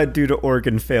 Hank died due to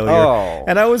organ failure. Oh.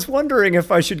 And I was wondering if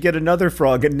I should get another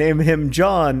frog and name him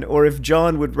John, or if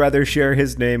John would rather share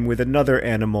his name with another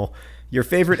animal. Your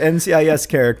favorite NCIS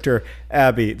character,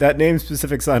 Abby. That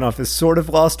name-specific sign-off is sort of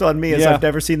lost on me, as I've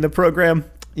never seen the program.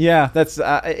 Yeah, that's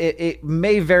it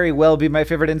may very well be my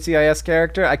favorite NCIS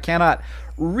character. I cannot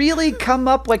really come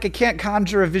up, I can't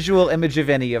conjure a visual image of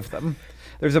any of them.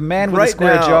 There's a man with a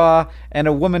square jaw and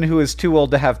a woman who is too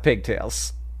old to have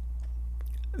pigtails.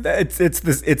 It's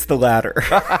the latter.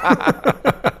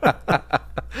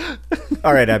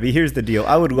 All right, Abby, here's the deal.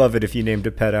 I would love it if you named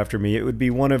a pet after me. It would be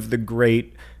one of the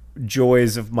great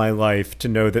joys of my life to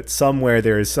know that somewhere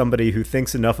there is somebody who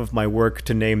thinks enough of my work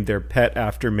to name their pet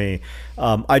after me.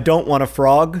 I don't want a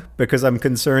frog because I'm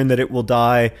concerned that it will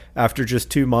die after just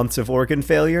 2 months of organ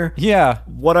failure. Yeah.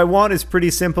 What I want is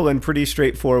pretty simple and pretty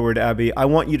straightforward, Abby. I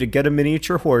want you to get a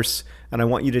miniature horse and I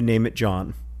want you to name it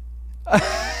John.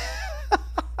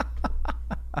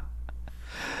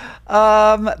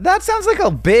 That sounds like a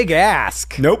big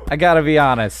ask. Nope. I gotta be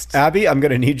honest. Abby, I'm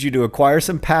gonna need you to acquire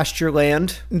some pasture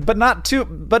land. But not too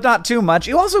much.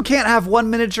 You also can't have one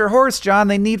miniature horse, John.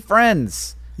 They need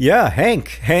friends. Yeah,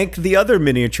 Hank the other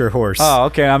miniature horse. Oh,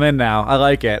 okay, I'm in now. I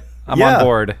like it. I'm on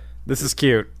board. This is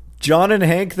cute. John and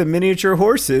Hank the miniature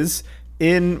horses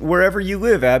in wherever you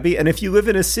live, Abby. And if you live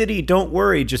in a city, don't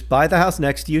worry. Just buy the house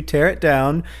next to you, tear it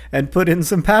down, and put in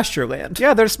some pasture land.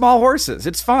 Yeah, they're small horses.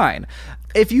 It's fine.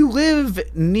 If you live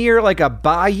near a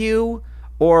bayou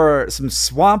or some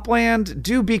swampland,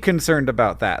 do be concerned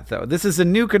about that, though. This is a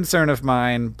new concern of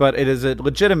mine, but it is a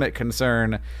legitimate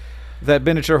concern that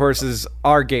miniature horses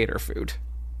are gator food.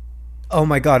 Oh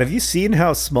my god, have you seen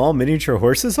how small miniature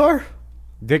horses are?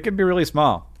 They can be really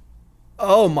small.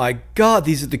 Oh my god,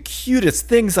 these are the cutest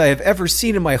things I have ever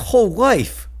seen in my whole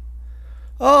life.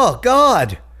 Oh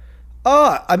god.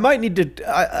 Oh, I might need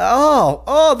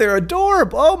to... they're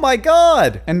adorable. Oh my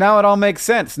god. And now it all makes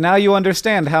sense. Now you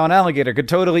understand how an alligator could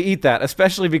totally eat that,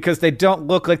 especially because they don't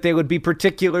look like they would be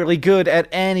particularly good at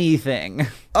anything.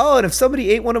 Oh, and if somebody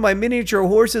ate one of my miniature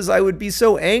horses, I would be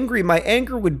so angry. My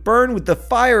anger would burn with the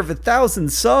fire of 1,000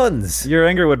 suns. Your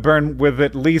anger would burn with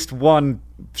at least one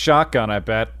shotgun, I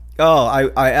bet. Oh,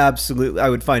 I absolutely... I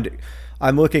would find it...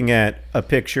 I'm looking at a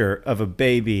picture of a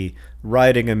baby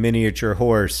riding a miniature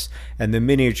horse, and the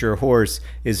miniature horse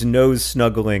is nose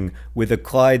snuggling with a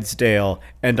Clydesdale,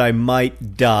 and I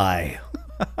might die.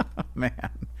 Man.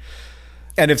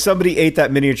 And if somebody ate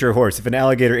that miniature horse, if an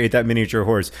alligator ate that miniature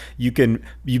horse, you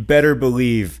better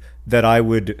believe that I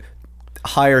would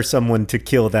hire someone to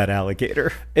kill that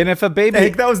alligator. And if a baby...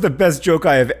 Hank, that was the best joke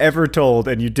I have ever told,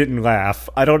 and you didn't laugh.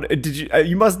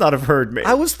 You must not have heard me.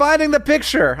 I was finding the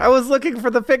picture. I was looking for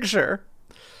the picture.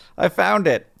 I found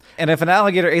it. And if an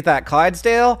alligator ate that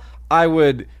Clydesdale, I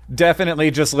would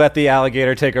definitely just let the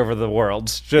alligator take over the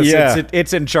world.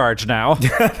 It's in charge now.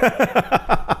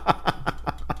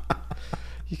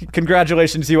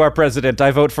 Congratulations, you are president.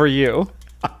 I vote for you.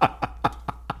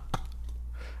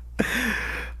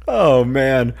 Oh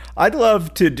man, I'd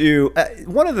love to do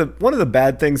one of the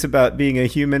bad things about being a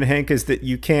human, Hank, is that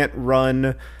you can't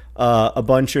run a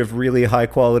bunch of really high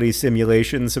quality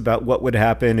simulations about what would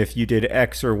happen if you did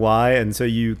X or Y, and so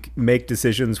you make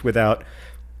decisions without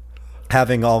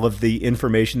having all of the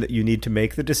information that you need to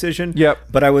make the decision. Yep.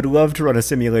 But I would love to run a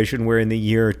simulation where in the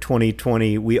year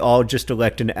 2020 we all just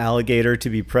elect an alligator to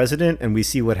be president and we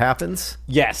see what happens.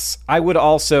 Yes. I would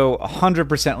also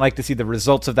 100% like to see the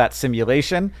results of that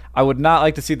simulation. I would not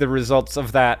like to see the results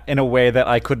of that in a way that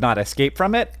I could not escape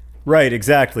from it. Right,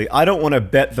 exactly. I don't want to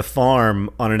bet the farm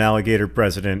on an alligator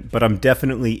president, but I'm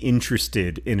definitely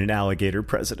interested in an alligator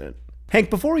president.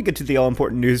 Hank, before we get to the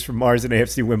all-important news from Mars and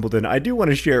AFC Wimbledon, I do want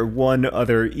to share one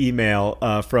other email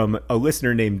from a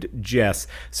listener named Jess.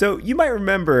 So you might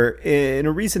remember in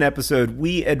a recent episode,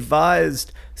 we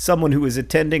advised someone who was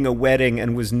attending a wedding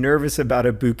and was nervous about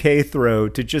a bouquet throw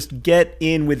to just get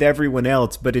in with everyone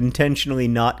else, but intentionally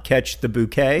not catch the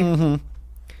bouquet. Mm-hmm.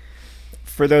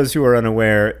 For those who are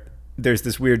unaware, there's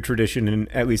this weird tradition in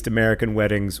at least American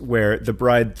weddings where the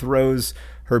bride throws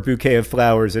her bouquet of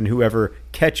flowers and whoever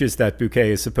catches that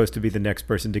bouquet is supposed to be the next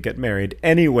person to get married.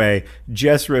 Anyway,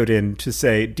 Jess wrote in to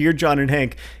say, Dear John and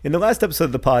Hank, in the last episode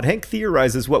of the pod, Hank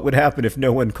theorizes what would happen if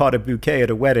no one caught a bouquet at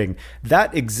a wedding.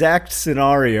 That exact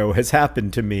scenario has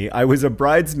happened to me. I was a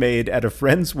bridesmaid at a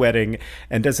friend's wedding,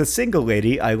 and as a single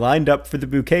lady, I lined up for the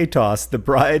bouquet toss. The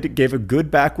bride gave a good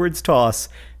backwards toss,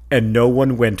 and no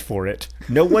one went for it.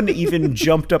 No one even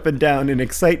jumped up and down in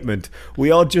excitement. We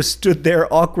all just stood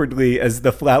there awkwardly as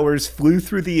the flowers flew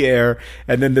through the air,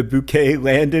 and then the bouquet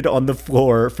landed on the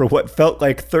floor for what felt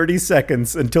like 30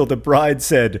 seconds until the bride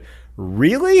said,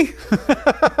 "Really?"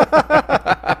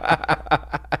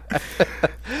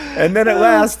 And then at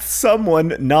last,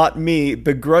 someone, not me,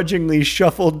 begrudgingly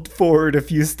shuffled forward a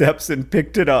few steps and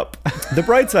picked it up. The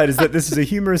bright side is that this is a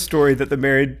humorous story that the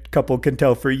married couple can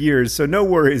tell for years, so no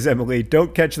worries, Emily.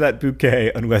 Don't catch that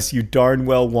bouquet unless you darn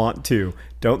well want to.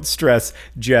 Don't stress,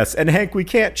 Jess. And Hank, we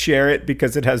can't share it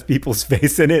because it has people's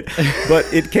face in it, but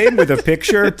it came with a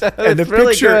picture. And the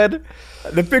really picture, good.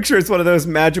 The picture is one of those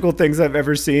magical things I've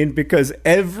ever seen because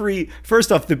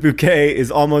first off, the bouquet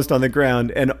is almost on the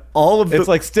ground and all of It's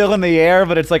like still in the air,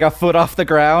 but it's like a foot off the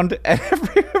ground. And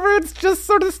everyone's just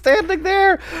sort of standing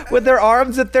there with their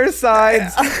arms at their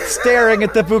sides, staring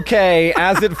at the bouquet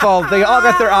as it falls. They all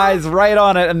got their eyes right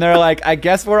on it, and they're like, I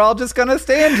guess we're all just going to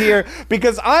stand here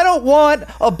because I don't want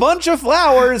a bunch of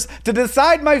flowers to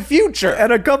decide my future.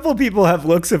 And a couple people have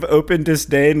looks of open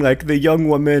disdain, like the young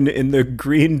woman in the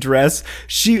green dress.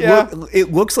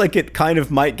 It looks like it kind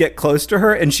of might get close to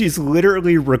her, and she's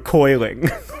literally recoiling.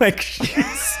 Like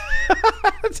she's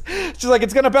like,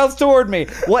 it's gonna bounce toward me.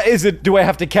 What is it? Do I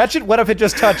have to catch it? What if it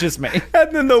just touches me?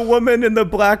 And then the woman in the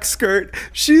black skirt,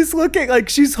 she's looking like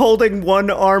she's holding one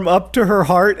arm up to her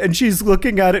heart, and she's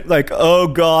looking at it like, oh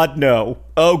God, no.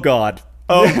 Oh God.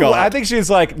 Oh God. I think she's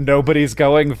like, nobody's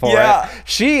going for it.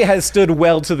 She has stood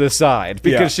well to the side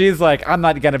because she's like, I'm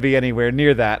not gonna be anywhere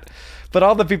near that. But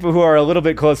all the people who are a little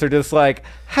bit closer just like,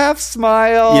 half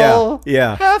smile.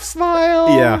 Yeah. Half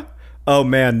smile. Yeah. Oh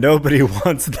man, nobody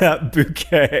wants that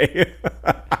bouquet.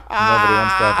 Nobody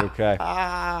wants that bouquet.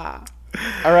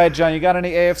 All right, John, you got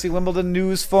any AFC Wimbledon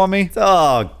news for me?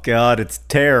 Oh, God, it's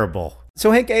terrible.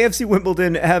 So, Hank, AFC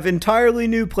Wimbledon have entirely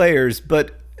new players,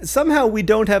 but somehow we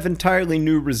don't have entirely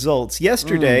new results.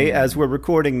 Yesterday, as we're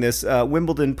recording this,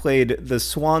 Wimbledon played the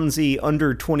Swansea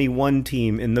under-21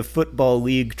 team in the Football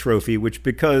League Trophy, which,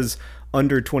 because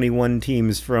under-21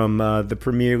 teams from the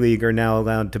Premier League are now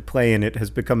allowed to play in it, has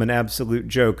become an absolute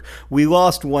joke. We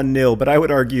lost 1-0, but I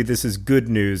would argue this is good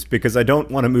news because I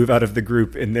don't want to move out of the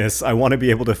group in this. I want to be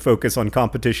able to focus on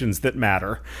competitions that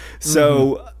matter.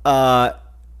 So,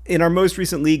 in our most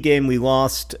recent league game, we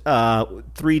lost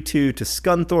 3-2 to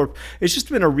Scunthorpe. It's just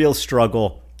been a real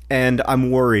struggle, and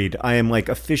I'm worried. I am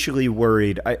officially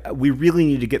worried. We really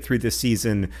need to get through this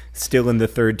season still in the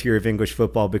third tier of English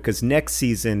football, because next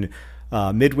season,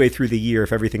 midway through the year,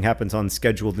 if everything happens on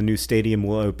schedule, the new stadium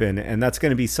will open, and that's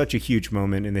going to be such a huge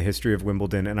moment in the history of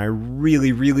Wimbledon, and I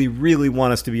really, really, really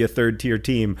want us to be a third-tier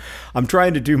team. I'm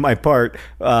trying to do my part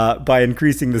by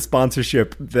increasing the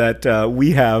sponsorship that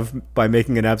we have by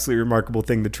making an absolutely remarkable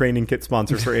thing, the training kit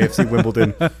sponsor for AFC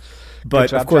Wimbledon. But,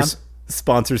 job, of course, John.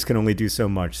 Sponsors can only do so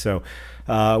much. So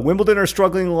Wimbledon are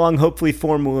struggling along. Hopefully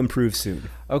form will improve soon.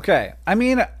 Okay. I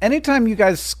mean, anytime you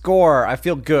guys score, I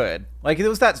feel good. It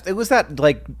was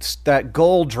that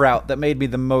goal drought that made me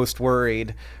the most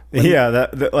worried.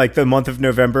 The month of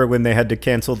November when they had to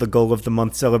cancel the goal of the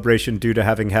month celebration due to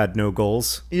having had no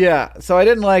goals. Yeah, so I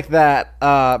didn't like that.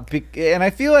 And I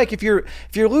feel like if you're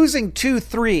losing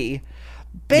 2-3,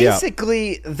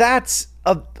 basically that's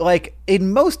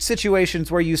in most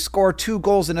situations where you score 2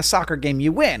 goals in a soccer game,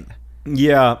 you win.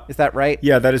 Yeah. Is that right?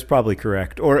 Yeah, that is probably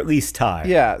correct, or at least tie.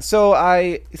 Yeah. So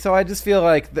I just feel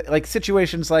like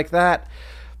situations like that,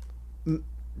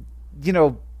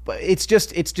 it's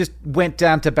just went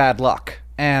down to bad luck.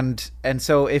 And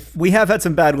so if we have had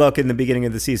some bad luck in the beginning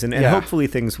of the season, and hopefully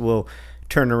things will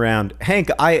turn around. Hank,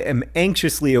 I am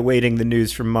anxiously awaiting the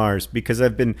news from Mars, because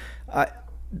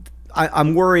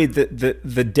I'm worried that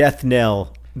the death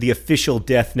knell, the official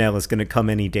death knell, is going to come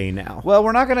any day now. Well,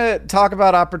 we're not going to talk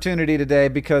about opportunity today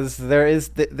because there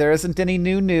isn't any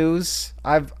new news.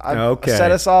 I've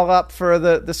set us all up for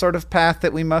the sort of path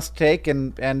that we must take,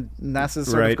 and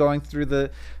NASA's sort of going through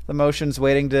the motions,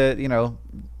 waiting to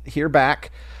hear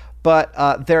back. But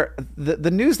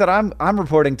the news that I'm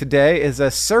reporting today is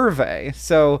a survey.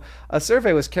 So a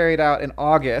survey was carried out in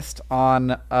August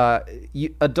on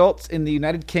adults in the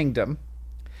United Kingdom.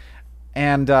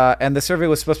 And the survey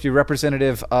was supposed to be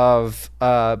representative of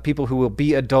people who will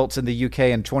be adults in the UK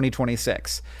in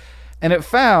 2026. And it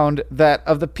found that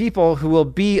of the people who will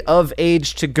be of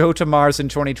age to go to Mars in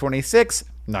 2026,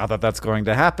 not that that's going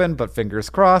to happen, but fingers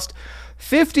crossed,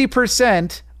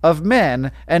 50% of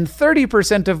men and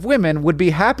 30% of women would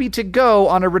be happy to go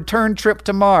on a return trip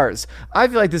to Mars. I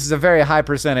feel like this is a very high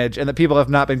percentage, and that people have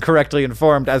not been correctly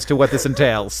informed as to what this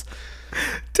entails.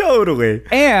 Totally.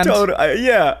 And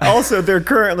yeah. Also,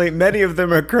 many of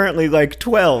them are currently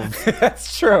 12.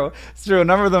 That's true. It's true. A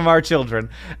number of them are children.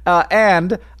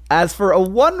 And as for a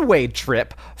one-way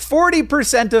trip,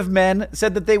 40% of men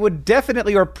said that they would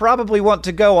definitely or probably want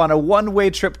to go on a one-way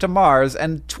trip to Mars,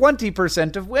 and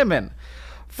 20% of women.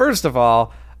 First of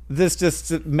all, this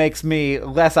just makes me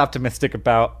less optimistic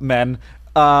about men.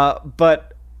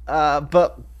 But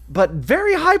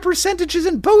very high percentages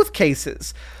in both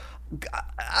cases.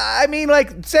 I mean,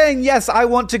 saying, yes, I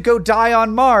want to go die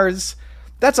on Mars,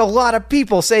 that's a lot of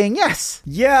people saying yes.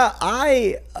 Yeah,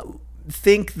 I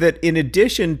think that in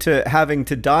addition to having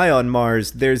to die on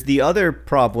Mars, there's the other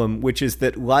problem, which is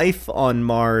that life on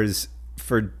Mars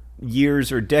for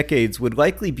years or decades would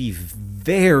likely be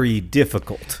very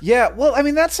difficult. Yeah, well, I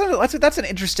mean, that's an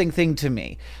interesting thing to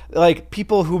me.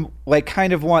 People who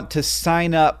kind of want to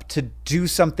sign up to do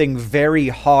something very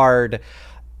hard,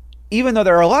 even though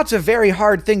there are lots of very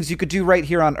hard things you could do right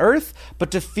here on Earth, but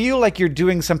to feel like you're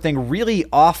doing something really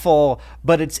awful,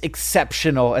 but it's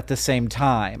exceptional at the same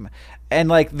time. And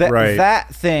that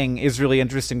thing is really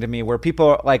interesting to me, where people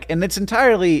are and it's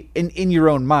entirely in your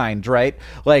own mind, right?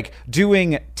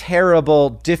 Doing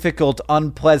terrible, difficult,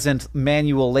 unpleasant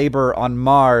manual labor on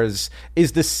Mars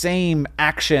is the same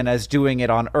action as doing it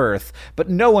on Earth, but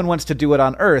no one wants to do it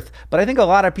on Earth. But I think a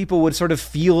lot of people would sort of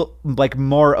feel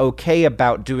more okay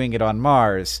about doing it on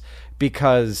Mars,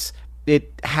 because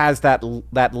it has that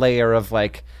layer of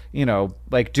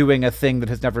doing a thing that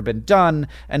has never been done,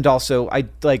 and also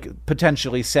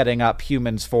potentially setting up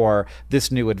humans for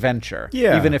this new adventure.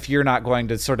 Yeah. Even if you're not going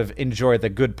to sort of enjoy the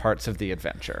good parts of the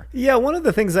adventure. Yeah, one of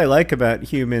the things I like about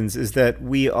humans is that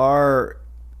we are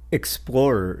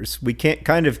explorers. We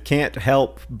can't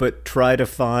help but try to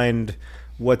find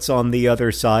what's on the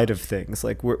other side of things.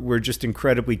 Like we're just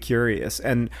incredibly curious,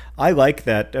 and I like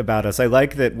that about us. I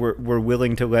like that we're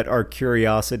willing to let our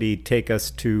curiosity take us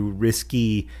to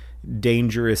risky,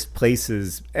 dangerous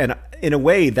places, and in a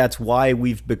way that's why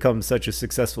we've become such a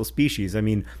successful species. I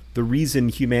mean, the reason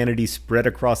humanity spread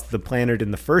across the planet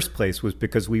in the first place was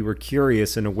because we were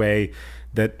curious in a way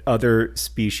that other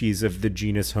species of the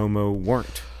genus Homo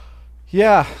weren't.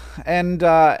 Yeah, and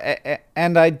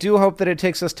I do hope that it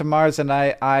takes us to Mars, and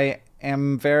I'm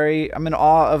in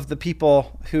awe of the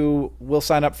people who will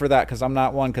sign up for that, because I'm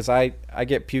not one, because I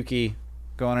get pukey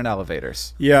going in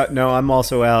elevators. Yeah, no, I'm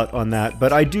also out on that.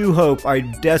 But I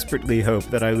desperately hope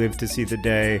that I live to see the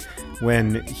day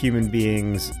when human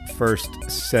beings first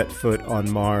set foot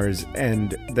on Mars,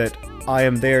 and that I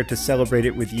am there to celebrate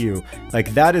it with you.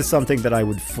 Like, that is something that I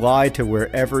would fly to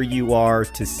wherever you are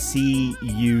to see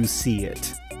you see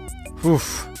it.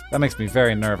 Oof, that makes me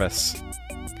very nervous.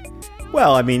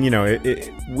 Well, I mean,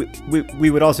 we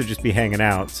would also just be hanging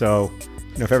out, so...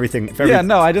 If everything... Yeah,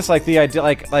 no, I just like the idea,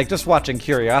 like just watching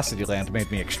Curiosity Land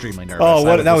made me extremely nervous. Oh,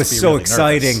 that was so really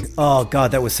exciting. Nervous. Oh,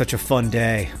 God, that was such a fun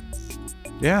day.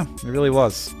 Yeah, it really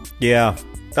was. Yeah.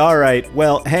 All right.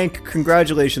 Well, Hank,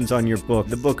 congratulations on your book.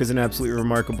 The book is an absolutely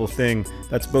remarkable thing.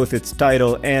 That's both its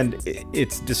title and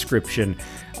its description.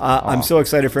 I'm so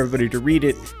excited for everybody to read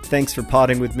it. Thanks for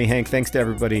potting with me, Hank. Thanks to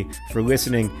everybody for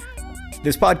listening.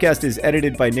 This podcast is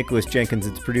edited by Nicholas Jenkins.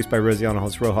 It's produced by Rosianna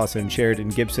Holtz-Rojas and Sheridan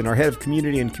Gibson. Our head of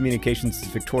community and communications is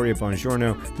Victoria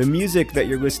Bongiorno. The music that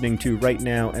you're listening to right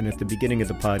now and at the beginning of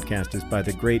the podcast is by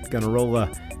the great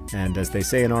Gunnarolla. And as they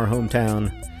say in our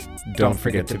hometown, don't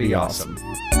forget to be awesome.